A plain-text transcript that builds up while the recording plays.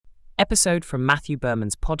Episode from Matthew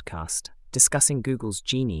Berman's podcast, discussing Google's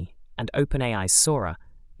Genie and OpenAI's Sora,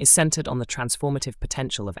 is centered on the transformative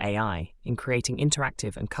potential of AI in creating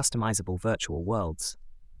interactive and customizable virtual worlds.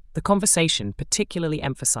 The conversation particularly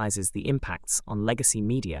emphasizes the impacts on legacy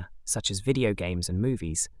media, such as video games and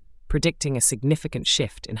movies, predicting a significant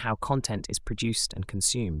shift in how content is produced and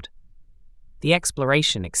consumed. The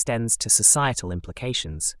exploration extends to societal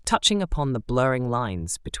implications, touching upon the blurring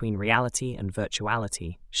lines between reality and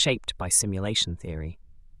virtuality shaped by simulation theory.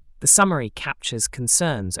 The summary captures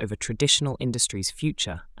concerns over traditional industry's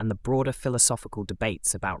future and the broader philosophical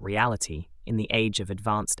debates about reality in the age of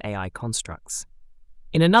advanced AI constructs.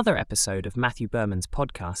 In another episode of Matthew Berman's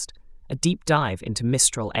podcast, a deep dive into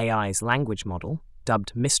Mistral AI's language model,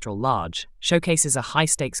 dubbed Mistral Large, showcases a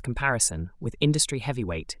high-stakes comparison with industry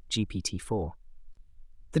heavyweight GPT-4.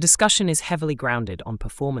 The discussion is heavily grounded on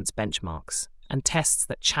performance benchmarks and tests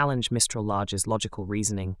that challenge Mistral Large's logical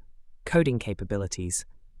reasoning, coding capabilities,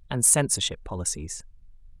 and censorship policies.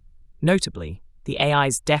 Notably, the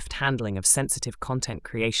AI's deft handling of sensitive content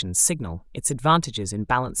creation signal its advantages in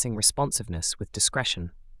balancing responsiveness with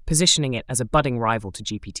discretion, positioning it as a budding rival to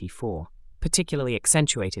GPT-4, particularly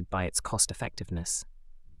accentuated by its cost-effectiveness.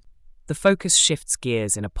 The focus shifts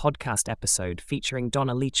gears in a podcast episode featuring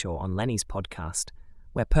Donna Lichaw on Lenny's podcast,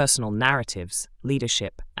 where personal narratives,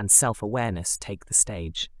 leadership, and self-awareness take the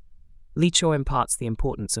stage. Lichaw imparts the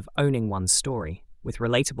importance of owning one's story, with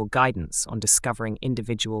relatable guidance on discovering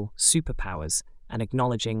individual superpowers and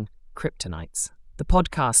acknowledging kryptonites. The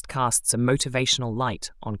podcast casts a motivational light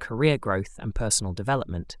on career growth and personal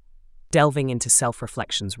development, delving into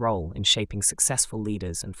self-reflection's role in shaping successful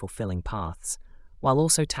leaders and fulfilling paths, while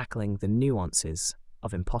also tackling the nuances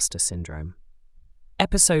of imposter syndrome.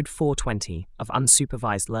 Episode 420 of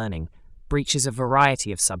Unsupervised Learning breaches a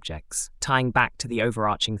variety of subjects, tying back to the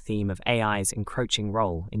overarching theme of AI's encroaching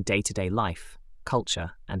role in day-to-day life,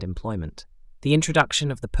 culture, and employment. The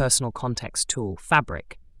introduction of the personal context tool,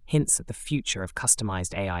 Fabric, hints at the future of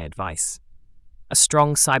customized AI advice. A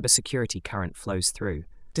strong cybersecurity current flows through,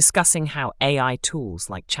 discussing how AI tools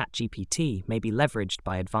like ChatGPT may be leveraged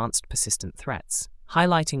by advanced persistent threats,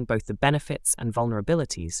 highlighting both the benefits and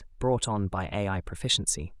vulnerabilities brought on by AI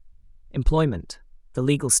proficiency. Employment, the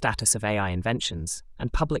legal status of AI inventions,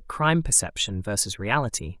 and public crime perception versus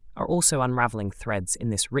reality are also unraveling threads in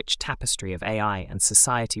this rich tapestry of AI and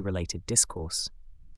society-related discourse.